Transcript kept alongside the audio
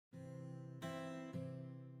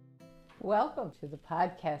Welcome to the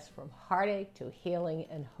podcast From Heartache to Healing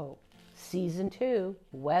and Hope. Season 2,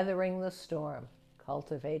 Weathering the Storm,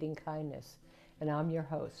 Cultivating Kindness. And I'm your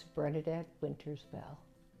host, Bernadette Winters Bell.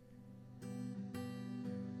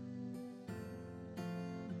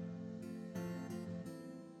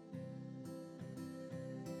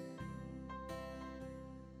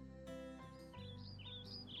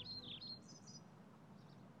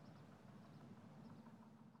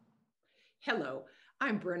 Hello,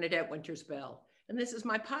 I'm Bernadette Winters Bell, and this is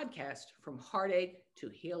my podcast, From Heartache to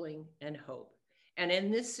Healing and Hope. And in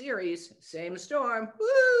this series, same storm,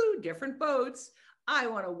 woo, different boats, I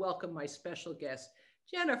want to welcome my special guest,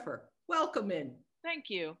 Jennifer. Welcome in. Thank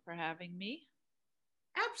you for having me.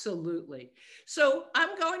 Absolutely. So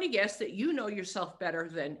I'm going to guess that you know yourself better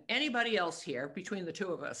than anybody else here between the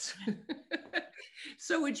two of us.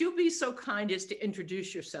 So would you be so kind as to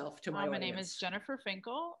introduce yourself to my audience? My name is Jennifer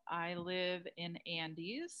Finkel. I live in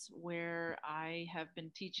Andes, where I have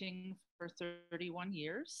been teaching for 31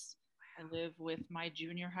 years. I live with my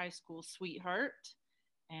junior high school sweetheart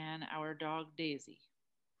and our dog, Daisy.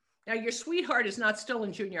 Now, your sweetheart is not still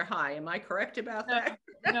in junior high. Am I correct about that?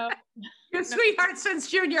 No. Your sweetheart since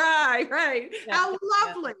junior high, right? Yeah. How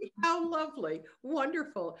lovely. Yeah. How lovely.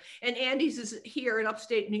 Wonderful. And Andes is here in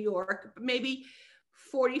upstate New York, maybe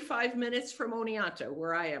 45 minutes from Oneonta,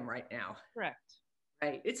 where I am right now. Correct.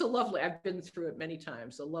 Right. It's a lovely, I've been through it many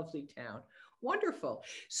times, a lovely town. Wonderful.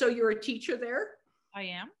 So you're a teacher there? I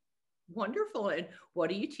am. Wonderful. And what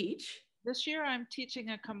do you teach? This year, I'm teaching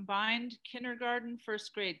a combined kindergarten,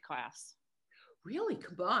 first grade class. Really?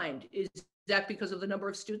 Combined? Is that because of the number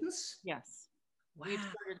of students? Yes. Wow. We've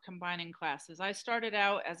started combining classes. I started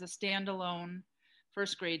out as a standalone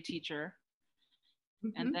first grade teacher.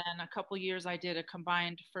 Mm-hmm. And then a couple years I did a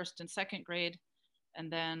combined first and second grade.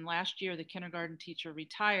 And then last year, the kindergarten teacher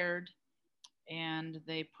retired and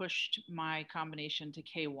they pushed my combination to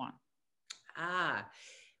K1. Ah,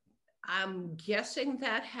 I'm guessing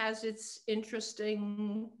that has its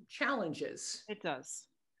interesting challenges. It does.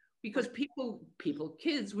 Because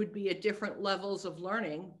kids would be at different levels of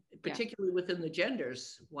learning, particularly within the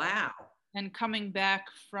genders. Wow. And coming back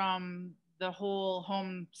from the whole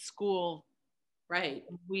home school. Right.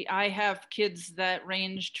 I have kids that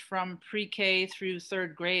ranged from pre-K through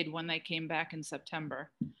third grade when they came back in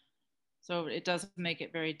September. So it does make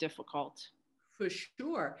it very difficult. For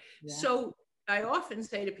sure. Yeah. So I often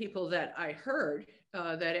say to people that I heard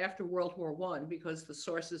that after World War I, because the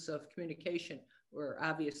sources of communication were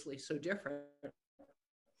obviously so different,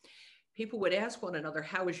 people would ask one another,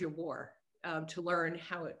 how was your war? To learn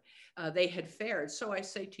how they had fared. So I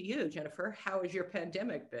say to you, Jennifer, how has your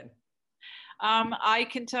pandemic been? I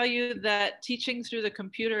can tell you that teaching through the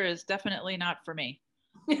computer is definitely not for me.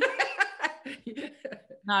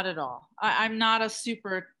 Not at all. I'm not a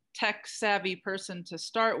super tech savvy person to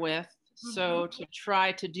start with. So to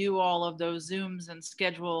try to do all of those Zooms and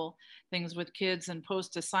schedule things with kids and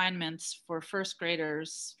post assignments for first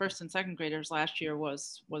and second graders last year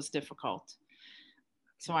was difficult.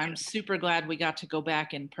 So I'm super glad we got to go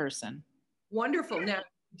back in person. Wonderful. Now,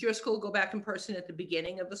 did your school go back in person at the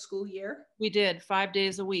beginning of the school year? We did, 5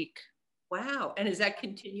 days a week. Wow. And has that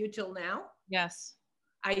continued till now? Yes.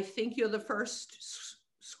 I think you're the first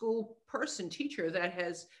school teacher that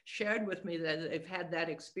has shared with me that they've had that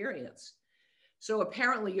experience. So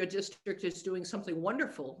apparently your district is doing something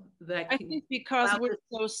wonderful. I think because we're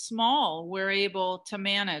so small, we're able to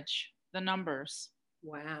manage the numbers.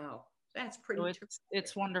 Wow, that's pretty. So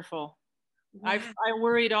it's wonderful. Wow. I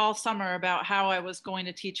worried all summer about how I was going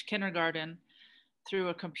to teach kindergarten through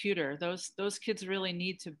a computer. Those kids really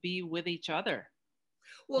need to be with each other.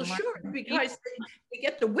 Well, sure, because they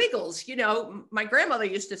get the wiggles. You know, my grandmother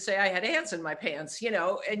used to say I had ants in my pants,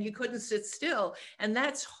 and you couldn't sit still. And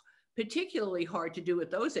that's particularly hard to do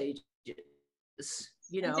at those ages,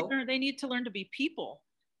 They need to learn to be people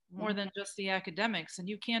more than just the academics. And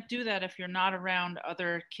you can't do that if you're not around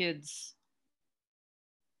other kids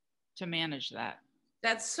to manage that.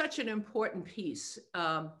 That's such an important piece,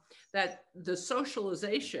 that the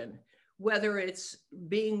socialization, whether it's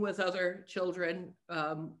being with other children,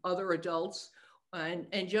 other adults,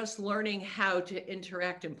 and just learning how to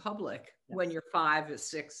interact in public when you're 5 or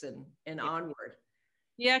 6 and onward.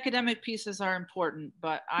 The academic pieces are important,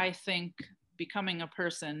 but I think becoming a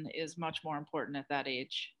person is much more important at that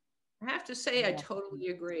age. I have to say, I totally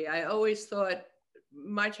agree. I always thought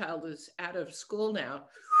my child is out of school now.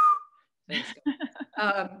 Thanks,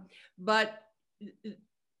 but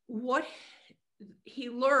what he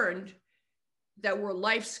learned that were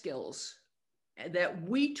life skills, that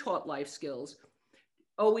we taught life skills,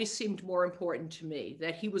 always seemed more important to me,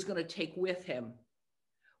 that he was going to take with him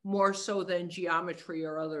more so than geometry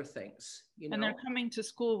or other things, you know. And they're coming to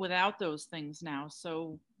school without those things now.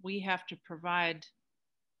 So we have to provide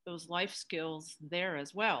those life skills there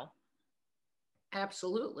as well.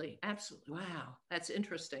 Absolutely. Absolutely. Wow. That's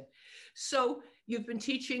interesting. So you've been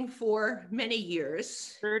teaching for many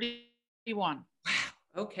years. 31. Wow.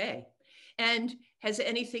 Okay. And has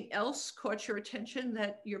anything else caught your attention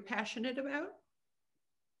that you're passionate about?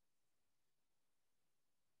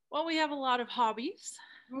 Well, we have a lot of hobbies.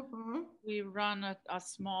 Mm-hmm. We run a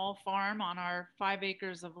small farm on our 5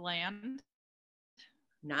 acres of land.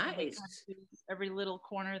 Nice. We kind of use every little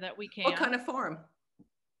corner that we can. What kind of farm?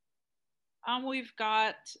 We've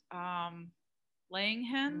got laying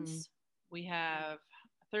hens. We have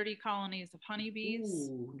 30 colonies of honeybees.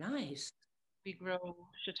 Ooh, nice. We grow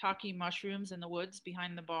shiitake mushrooms in the woods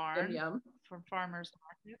behind the barn. Yum, yum. From farmers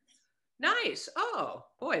markets. Nice. Oh,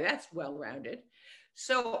 boy, that's well-rounded.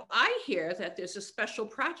 So I hear that there's a special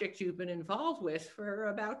project you've been involved with for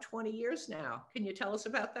about 20 years now. Can you tell us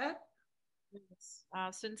about that?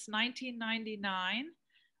 Since 1999,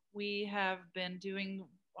 we have been doing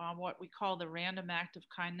what we call the Random Act of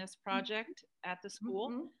Kindness Project at the school.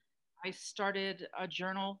 Mm-hmm. I started a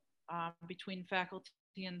journal between faculty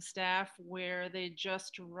and staff where they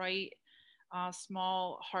just write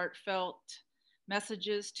small, heartfelt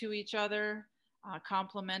messages to each other,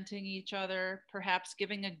 complimenting each other, perhaps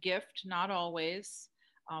giving a gift, not always,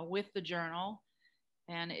 with the journal.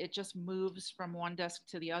 And it just moves from one desk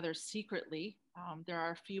to the other secretly. There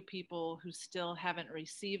are a few people who still haven't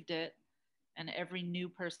received it, and every new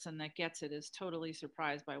person that gets it is totally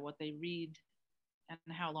surprised by what they read and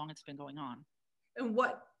how long it's been going on. And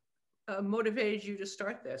what motivated you to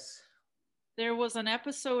start this? There was an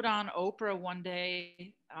episode on Oprah one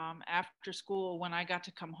day after school when I got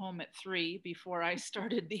to come home at 3 before I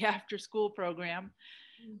started the after school program.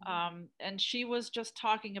 And she was just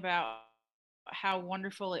talking about how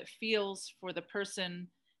wonderful it feels for the person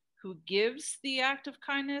who gives the act of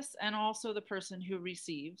kindness and also the person who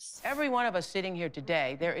receives. Every one of us sitting here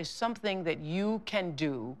today, there is something that you can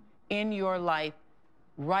do in your life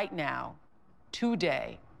right now,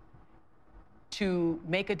 today, to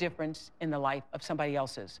make a difference in the life of somebody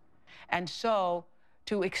else's. And so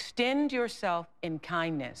to extend yourself in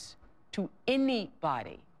kindness to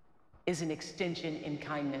anybody is an extension in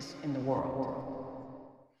kindness in the world.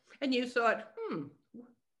 And you thought,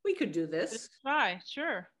 we could do this. Let's try,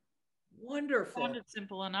 sure. Wonderful. Sounded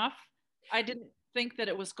simple enough. I didn't think that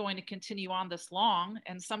it was going to continue on this long,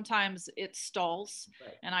 and sometimes it stalls,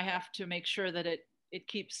 right. And I have to make sure that it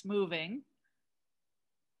keeps moving.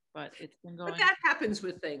 But it's been going. But that happens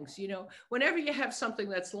with things, you know, whenever you have something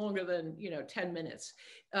that's longer than, 10 minutes,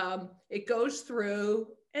 it goes through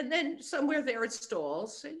and then somewhere there it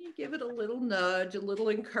stalls and you give it a little nudge, a little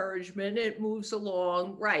encouragement, it moves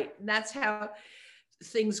along. Right. And that's how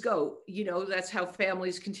things go. That's how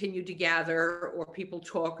families continue to gather or people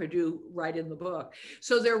talk or do write in the book.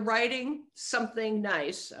 So they're writing something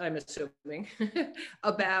nice, I'm assuming,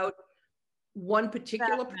 about one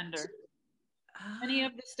particular person. Any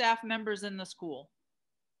of the staff members in the school.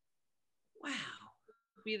 Wow.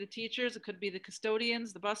 It could be the teachers, it could be the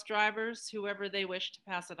custodians, the bus drivers, whoever they wish to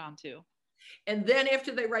pass it on to. And then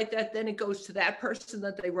after they write that, then it goes to that person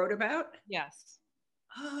that they wrote about? Yes.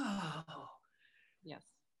 Oh. Yes.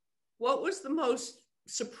 What was the most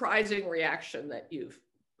surprising reaction that you've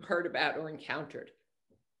heard about or encountered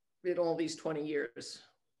in all these 20 years?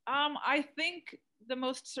 I think the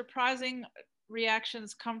most surprising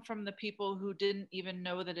reactions come from the people who didn't even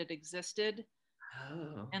know that it existed.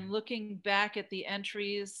 Oh. And looking back at the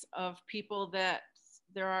entries of people that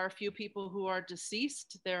there are a few people who are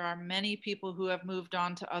deceased. There are many people who have moved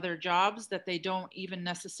on to other jobs that they don't even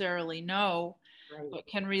necessarily know, right, but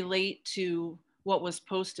can relate to what was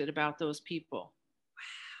posted about those people.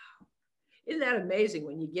 Wow. Isn't that amazing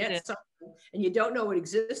when you get something and you don't know it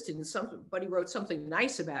existed and somebody wrote something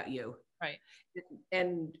nice about you? Right.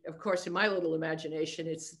 And of course, in my little imagination,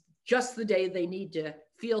 it's just the day they need to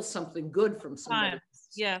feel something good from somebody.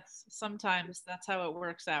 Yes, sometimes that's how it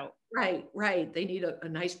works out. Right, right. They need a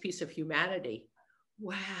nice piece of humanity.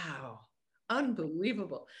 Wow,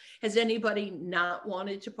 unbelievable. Has anybody not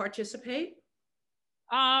wanted to participate?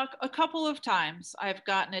 A couple of times I've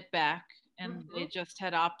gotten it back and they just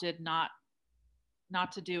had opted not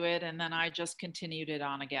to do it, and then I just continued it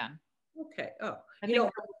on again. Okay. Oh, I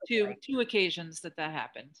think two occasions that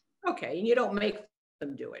happened. Okay, and you don't make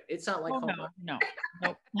them do it. It's not like homework. No.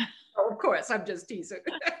 Nope. Oh, of course, I'm just teasing.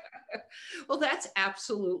 Well, that's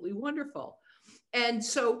absolutely wonderful. And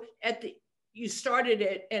so you started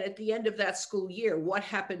it, and at the end of that school year, what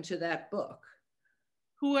happened to that book?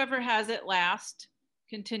 Whoever has it last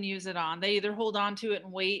continues it on. They either hold on to it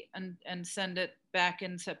and wait and send it back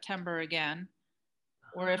in September again.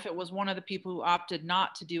 Or if it was one of the people who opted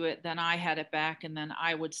not to do it, then I had it back and then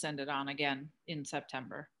I would send it on again in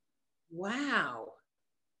September. Wow.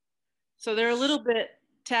 So they're a little bit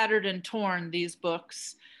tattered and torn, these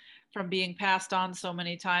books, from being passed on so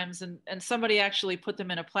many times. And somebody actually put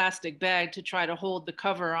them in a plastic bag to try to hold the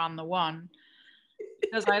cover on the one,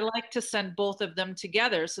 because I like to send both of them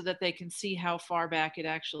together so that they can see how far back it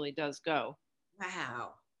actually does go.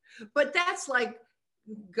 Wow. But that's like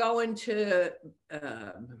going to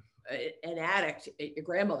an attic at your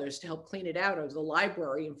grandmother's to help clean it out, or the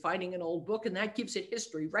library, and finding an old book, and that gives it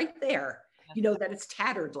history right there, you know, that it's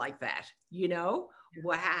tattered like that, you know?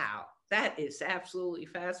 Wow, that is absolutely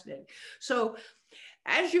fascinating. So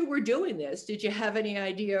as you were doing this, did you have any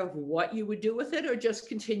idea of what you would do with it, or just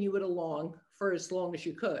continue it along for as long as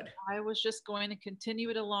you could? I was just going to continue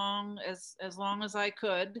it along as long as I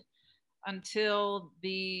could, until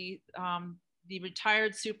the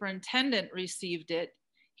retired superintendent received it.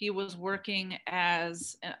 He was working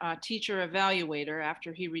as a teacher evaluator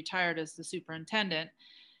after he retired as the superintendent.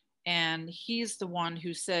 And he's the one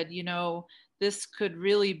who said, you know, this could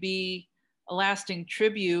really be a lasting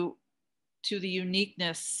tribute to the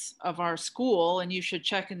uniqueness of our school, and you should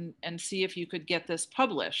check and see if you could get this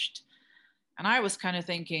published. And I was kind of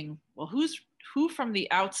thinking, well, who from the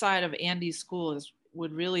outside of Andy's school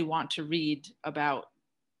would really want to read about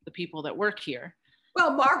the people that work here?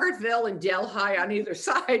 Well, Margaretville and Delhi on either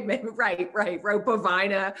side, maybe, right,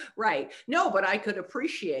 Bovina, right. No, but I could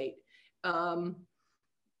appreciate that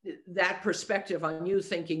perspective on you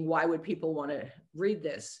thinking, why would people want to read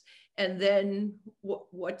this? And then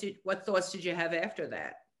what thoughts did you have after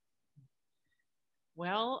that?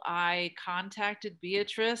 Well, I contacted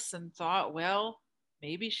Beatrice and thought, well,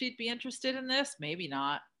 maybe she'd be interested in this, maybe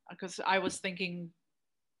not, because I was thinking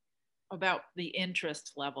about the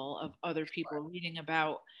interest level of other people reading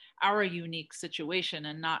about our unique situation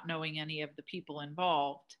and not knowing any of the people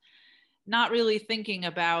involved, not really thinking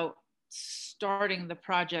about starting the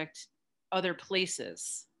project other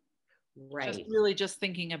places. Right. Just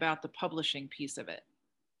thinking about the publishing piece of it.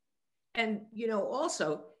 And, you know,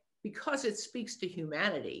 also because it speaks to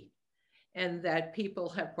humanity and that people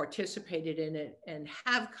have participated in it and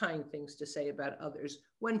have kind things to say about others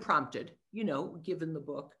when prompted, you know, given the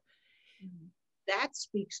book, that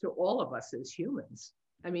speaks to all of us as humans.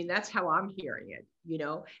 I mean, that's how I'm hearing it. You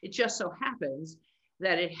know, it just so happens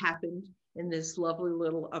that it happened in this lovely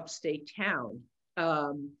little upstate town.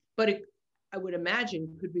 But it, I would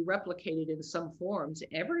imagine, could be replicated in some forms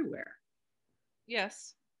everywhere.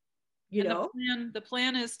 Yes. You know, the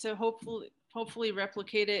plan is to hopefully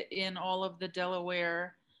replicate it in all of the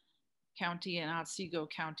Delaware County and Otsego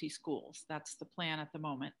County schools. That's the plan at the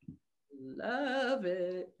moment. Love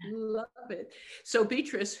it. Love it. So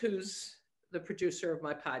Beatrice, who's the producer of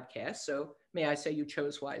my podcast, so may I say you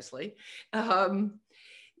chose wisely,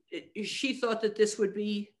 she thought that this would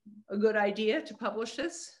be a good idea to publish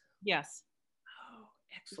this? Yes. Oh,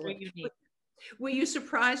 excellent. Very unique. Were you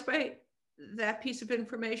surprised by that piece of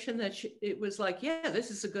information that it was like, yeah,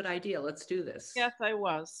 this is a good idea, let's do this? Yes, I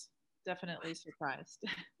was definitely surprised.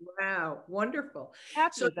 Wow, wonderful.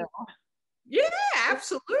 Happy so, though. Yeah,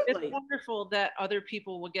 absolutely. It's wonderful that other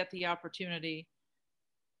people will get the opportunity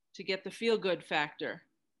to get the feel-good factor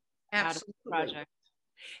out of the project.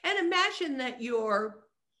 And imagine that you're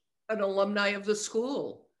an alumni of the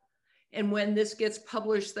school, and when this gets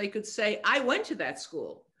published, they could say, I went to that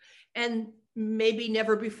school. And maybe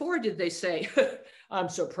never before did they say, I'm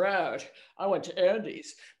so proud, I went to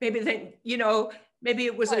Andy's. Maybe they, you know, maybe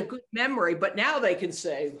it was a good memory, but now they can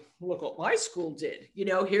say, look what my school did. You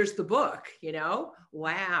know, here's the book, you know,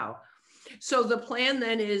 wow. So the plan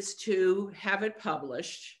then is to have it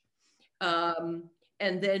published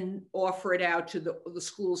and then offer it out to the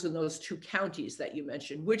schools in those two counties that you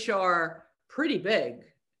mentioned, which are pretty big.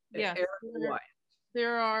 Yeah.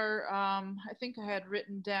 There are, I think I had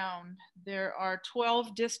written down, there are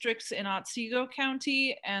 12 districts in Otsego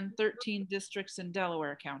County and 13 districts in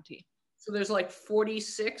Delaware County. So there's like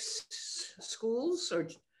 46 schools or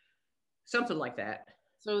something like that.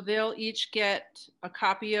 So they'll each get a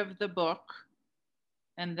copy of the book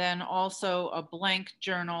and then also a blank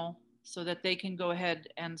journal so that they can go ahead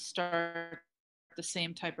and start the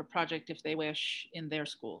same type of project if they wish in their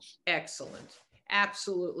schools. Excellent.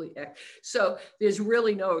 Absolutely. So there's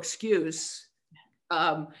really no excuse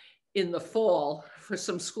in the fall for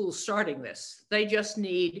some schools starting this. They just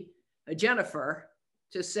need a Jennifer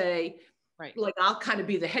to say, right, like, I'll kind of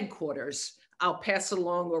be the headquarters. I'll pass it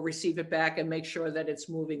along or receive it back and make sure that it's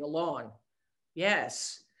moving along.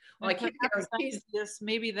 Yes. Well, I can't guarantee.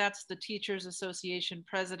 Maybe that's the Teachers Association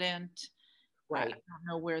president. Right. I don't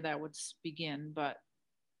know where that would begin, but.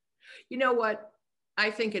 You know what?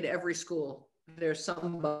 I think at every school, there's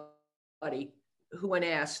somebody who, when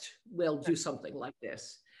asked, will do something like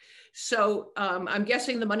this. So I'm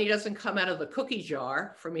guessing the money doesn't come out of the cookie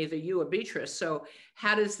jar from either you or Beatrice. So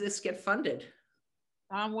how does this get funded?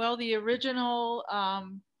 Well, the original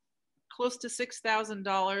close to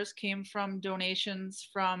 $6,000 came from donations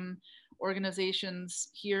from organizations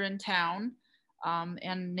here in town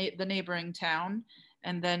and the neighboring town.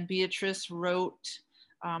 And then Beatrice wrote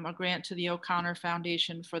a grant to the O'Connor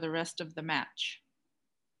Foundation for the rest of the match.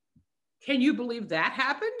 Can you believe that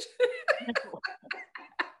happened?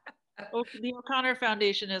 The O'Connor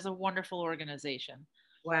Foundation is a wonderful organization.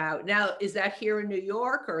 Wow. Now, is that here in New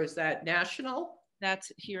York or is that national?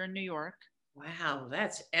 That's here in New York. Wow,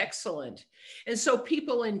 that's excellent. And so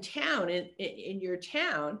people in town, in your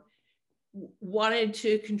town, wanted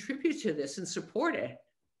to contribute to this and support it.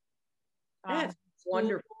 That's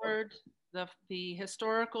wonderful. Board, the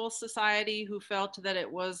Historical Society, who felt that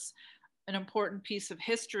it was an important piece of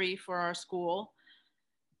history for our school.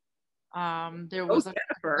 There was a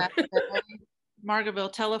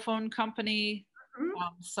Margaretville Telephone Company.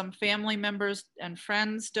 Some family members and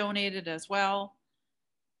friends donated as well.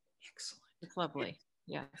 Excellent. It's lovely.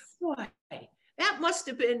 Yes. Boy, that must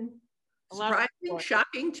have been surprising,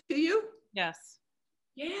 shocking to you. Yes.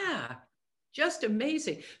 Yeah, just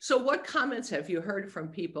amazing. So what comments have you heard from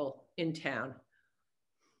people in town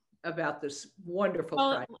about this wonderful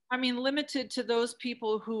project? I mean, limited to those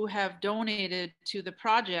people who have donated to the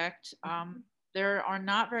project, there are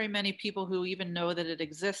not very many people who even know that it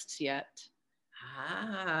exists yet.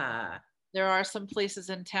 There are some places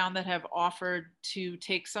in town that have offered to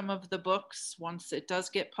take some of the books once it does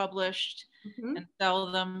get published and sell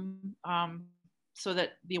them so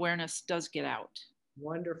that the awareness does get out.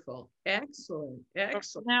 Wonderful. Excellent.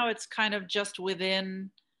 Excellent. But now it's kind of just within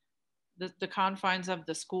the confines of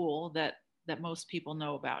the school that most people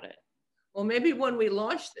know about it. Well, maybe when we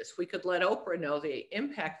launch this, we could let Oprah know the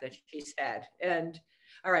impact that she's had. And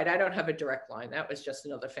all right, I don't have a direct line. That was just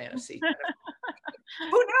another fantasy.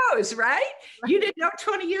 Who knows, right? You didn't know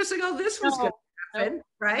 20 years ago this was going to happen,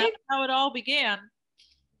 right? That's how it all began.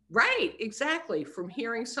 Right, exactly. From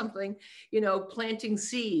hearing something, planting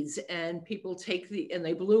seeds and people and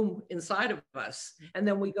they bloom inside of us. And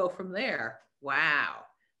then we go from there. Wow,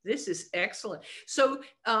 this is excellent. So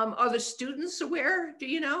are the students aware, do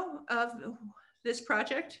you know, of this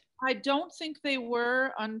project? I don't think they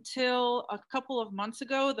were until a couple of months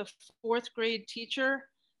ago. The 4th grade teacher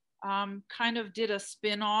kind of did a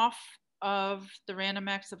spin-off of the Random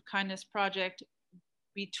Acts of Kindness project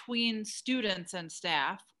between students and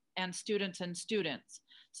staff and students and students.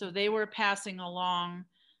 So they were passing along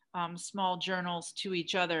small journals to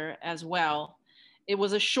each other as well. It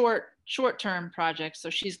was a short-term project,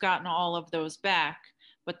 so she's gotten all of those back,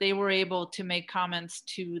 but they were able to make comments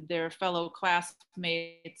to their fellow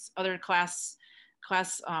classmates, other class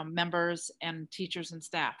members and teachers and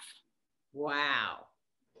staff. Wow.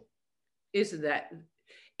 Isn't that,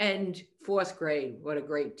 and 4th grade, what a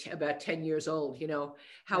great, about 10 years old,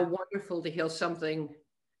 how wonderful to hear something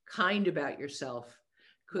kind about yourself,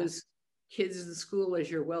 because kids in school, as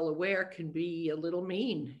you're well aware, can be a little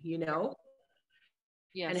mean,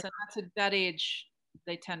 Yes, and that's at that age,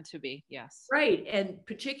 they tend to be, yes. Right, and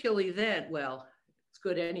particularly then, well, it's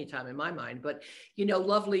good anytime in my mind, but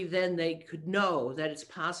lovely then they could know that it's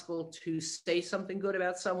possible to say something good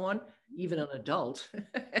about someone, even an adult,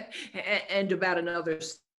 and about another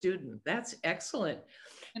student. That's excellent.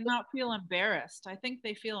 And not feel embarrassed. I think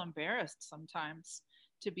they feel embarrassed sometimes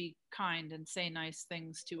to be kind and say nice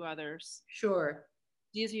things to others. Sure.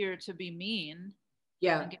 It's easier to be mean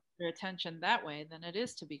and get their attention that way than it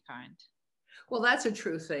is to be kind. Well, that's a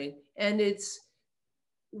true thing. And it's,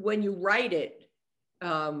 when you write it,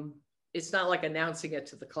 it's not like announcing it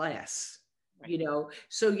to the class,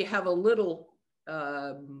 so you have a little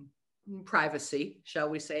privacy, shall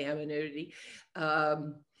we say, anonymity,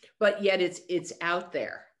 but yet it's out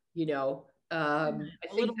there, a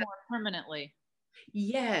little more permanently.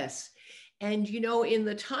 Yes. And, in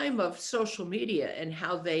the time of social media and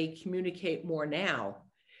how they communicate more now,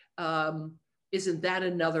 isn't that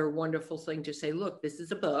another wonderful thing to say, look, this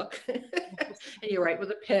is a book and you write with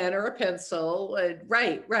a pen or a pencil, and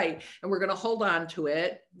right. And we're going to hold on to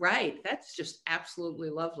it. Right. That's just absolutely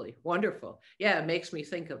lovely. Wonderful. Yeah. It makes me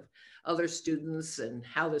think of other students and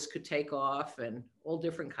how this could take off and all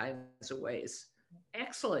different kinds of ways.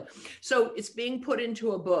 Excellent. So it's being put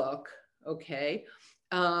into a book. Okay.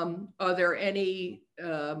 Are there any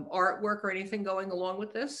artwork or anything going along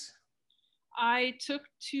with this? I took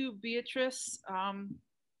to Beatrice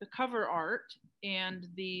the cover art and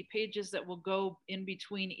the pages that will go in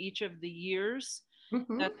between each of the years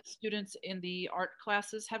that the students in the art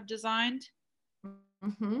classes have designed.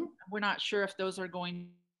 We're not sure if those are going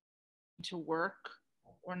to work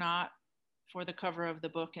or not for the cover of the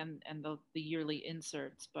book and the yearly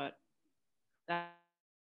inserts, but that.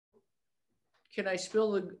 Can I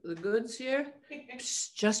spill the goods here?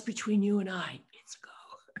 Psst, just between you and I, it's a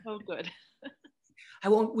go. Oh, good.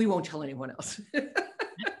 We won't tell anyone else.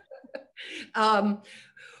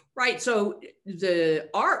 Right, so the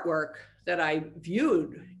artwork that I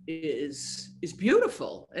viewed is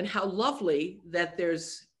beautiful, and how lovely that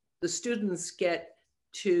the students get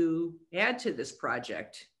to add to this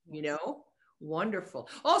project, you know, wonderful.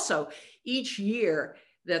 Also, each year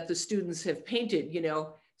that the students have painted, you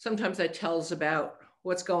know, sometimes that tells about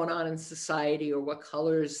what's going on in society or what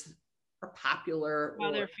colors are popular.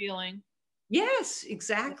 How they're feeling. Yes,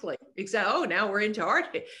 exactly. Oh, now we're into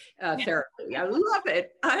art therapy. I love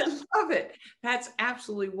it. I love it. That's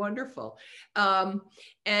absolutely wonderful. So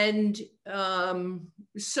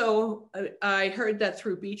I heard that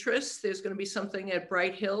through Beatrice, there's going to be something at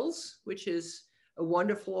Bright Hills, which is a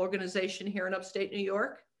wonderful organization here in upstate New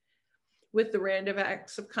York, with the Random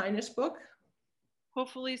Acts of Kindness book.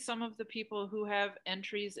 Hopefully some of the people who have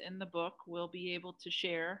entries in the book will be able to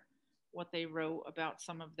share what they wrote about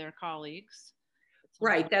some of their colleagues.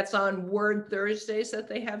 Right, that's on Word Thursdays that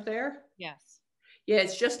they have there? Yes. Yeah,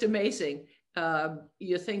 it's just amazing.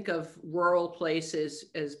 You think of rural places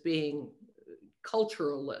as being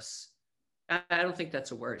culturalist. I don't think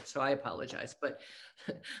that's a word, so I apologize, but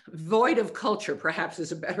void of culture perhaps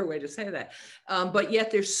is a better way to say that. But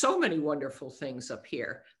yet there's so many wonderful things up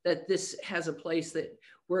here that this has a place that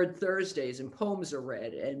Word Thursdays and poems are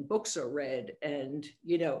read and books are read, and,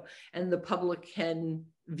 you know, and the public can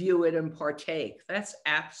view it and partake. That's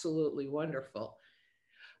absolutely wonderful.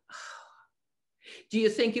 Do you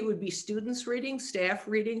think it would be students reading, staff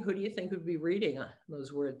reading? Who do you think would be reading on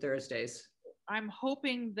those Word Thursdays? I'm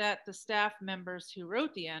hoping that the staff members who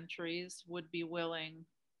wrote the entries would be willing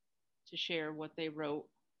to share what they wrote.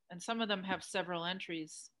 And some of them have several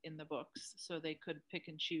entries in the books, so they could pick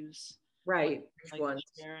and choose. Right, which ones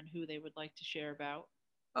to share and who they would like to share about.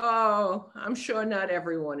 Oh, I'm sure not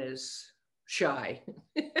everyone is shy,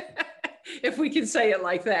 if we can say it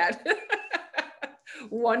like that.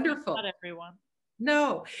 Wonderful. Not everyone.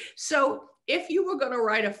 No. So if you were going to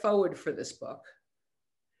write a foreword for this book,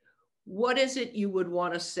 what is it you would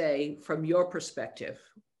want to say from your perspective?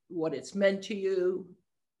 What it's meant to you,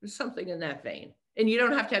 something in that vein. And you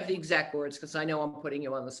don't have to have the exact words, because I know I'm putting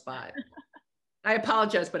you on the spot. I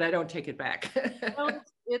apologize, but I don't take it back. Well,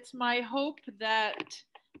 it's my hope that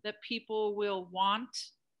people will want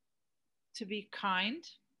to be kind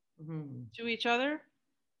to each other.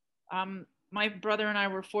 My brother and I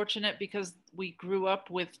were fortunate because we grew up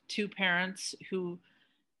with two parents who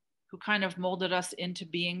kind of molded us into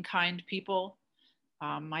being kind people.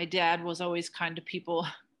 My dad was always kind to people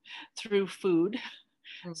through food.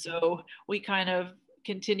 So we kind of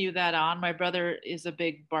continue that on. My brother is a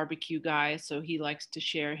big barbecue guy, so he likes to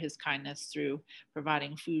share his kindness through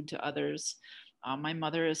providing food to others. My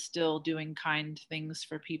mother is still doing kind things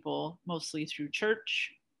for people, mostly through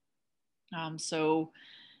church. So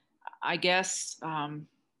I guess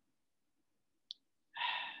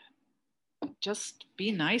just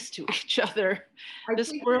be nice to each other.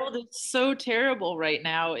 This world is so terrible right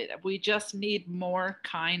now. We just need more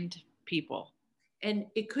kind people. And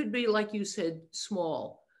it could be, like you said,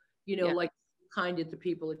 small, you know, like kind at the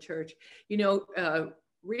people at church. You know,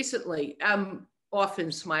 recently I'm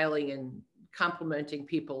often smiling and complimenting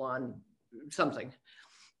people on something,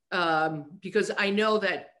 because I know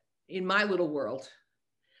that in my little world,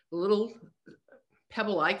 the little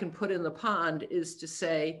pebble I can put in the pond is to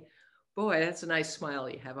say, boy, that's a nice smile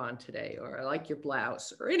you have on today, or I like your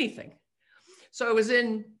blouse, or anything. So I was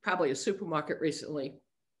in probably a supermarket recently,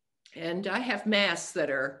 and I have masks that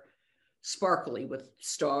are sparkly with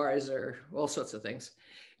stars or all sorts of things,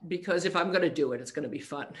 because if I'm going to do it, it's going to be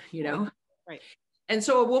fun, you know? Right. And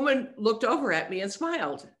so a woman looked over at me and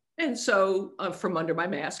smiled. And so from under my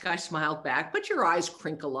mask, I smiled back, but your eyes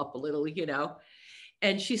crinkle up a little, you know?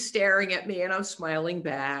 And she's staring at me and I'm smiling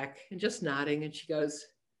back and just nodding. And she goes,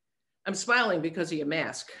 I'm smiling because of your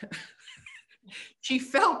mask. She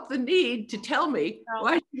felt the need to tell me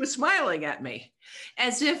why she was smiling at me,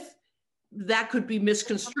 as if that could be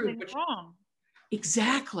misconstrued. Something wrong.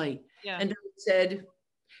 Exactly. Yeah. And I said,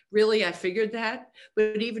 really, I figured that,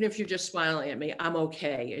 but even if you're just smiling at me, I'm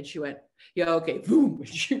okay. And she went, Yeah, okay, boom,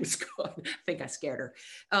 she was gone. I think I scared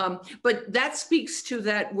her. But that speaks to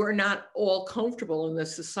that we're not all comfortable in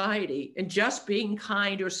this society, and just being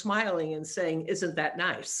kind or smiling and saying, isn't that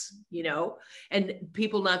nice, you know? And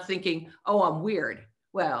people not thinking, oh, I'm weird.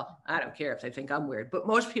 Well, I don't care if they think I'm weird, but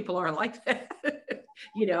most people aren't like that,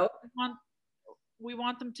 you know? We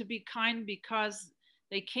want them to be kind because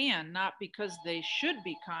they can, not because they should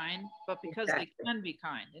be kind, but because they can be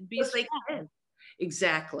kind and be Because they strong. can.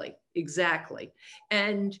 Exactly, exactly.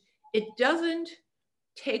 And it doesn't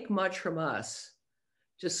take much from us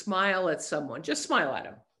to smile at someone. Just smile at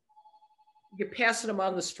them. You're passing them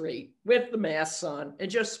on the street with the masks on,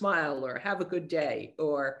 and just smile or have a good day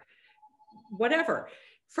or whatever.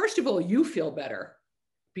 First of all, you feel better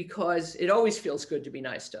because it always feels good to be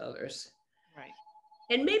nice to others. Right.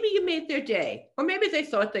 And maybe you made their day, or maybe they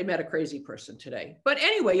thought they met a crazy person today. But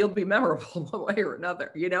anyway, you'll be memorable one way or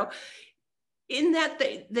another, you know? In that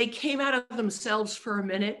they came out of themselves for a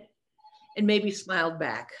minute and maybe smiled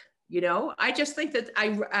back. You know, I just think that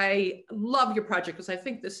I love your project because I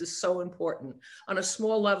think this is so important on a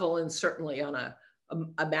small level and certainly on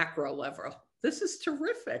a macro level. This is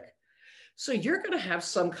terrific. So you're going to have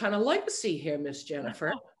some kind of legacy here, Miss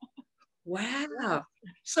Jennifer. Wow.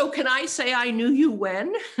 So can I say I knew you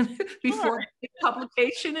when? Before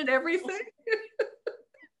publication and everything?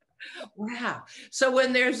 Wow. So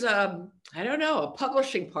when there's I don't know, a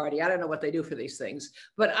publishing party, I don't know what they do for these things,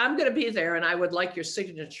 but I'm going to be there and I would like your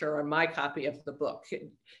signature on my copy of the book.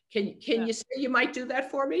 Can you say you might do that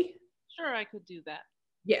for me? Sure, I could do that.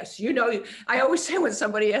 Yes, you know, I always say when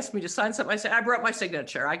somebody asks me to sign something, I say, I brought my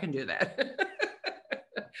signature. I can do that.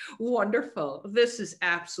 Wonderful. This is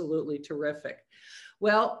absolutely terrific.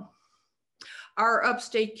 Well, our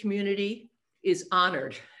upstate community is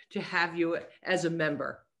honored to have you as a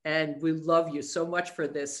member, and we love you so much for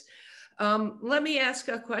this. Let me ask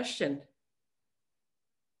a question.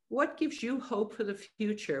 What gives you hope for the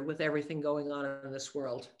future with everything going on in this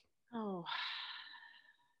world? Oh,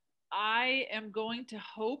 I am going to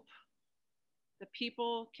hope that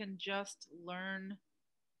people can just learn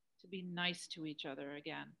to be nice to each other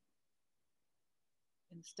again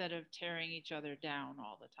instead of tearing each other down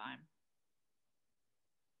all the time.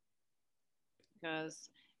 Because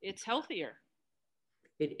it's healthier.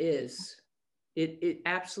 It is. It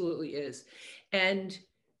absolutely is. And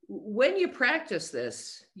when you practice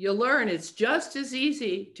this, you learn it's just as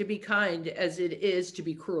easy to be kind as it is to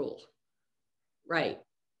be cruel. Right,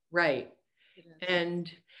 right. And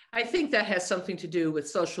I think that has something to do with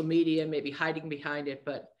social media, maybe hiding behind it,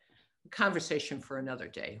 but conversation for another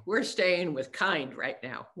day. We're staying with kind right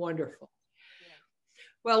now. Wonderful.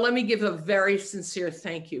 Well, let me give a very sincere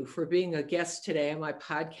thank you for being a guest today on my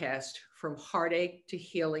podcast, From Heartache to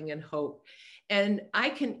Healing and Hope. And I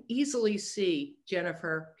can easily see,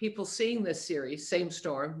 Jennifer, people seeing this series, Same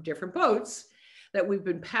Storm, Different Boats, that we've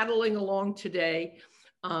been paddling along today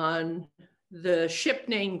on the ship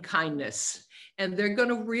named Kindness. And they're going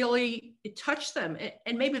to really touch them,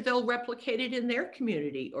 and maybe they'll replicate it in their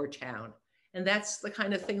community or town. And that's the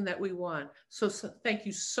kind of thing that we want. So thank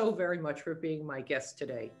you so very much for being my guest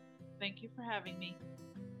today. Thank you for having me.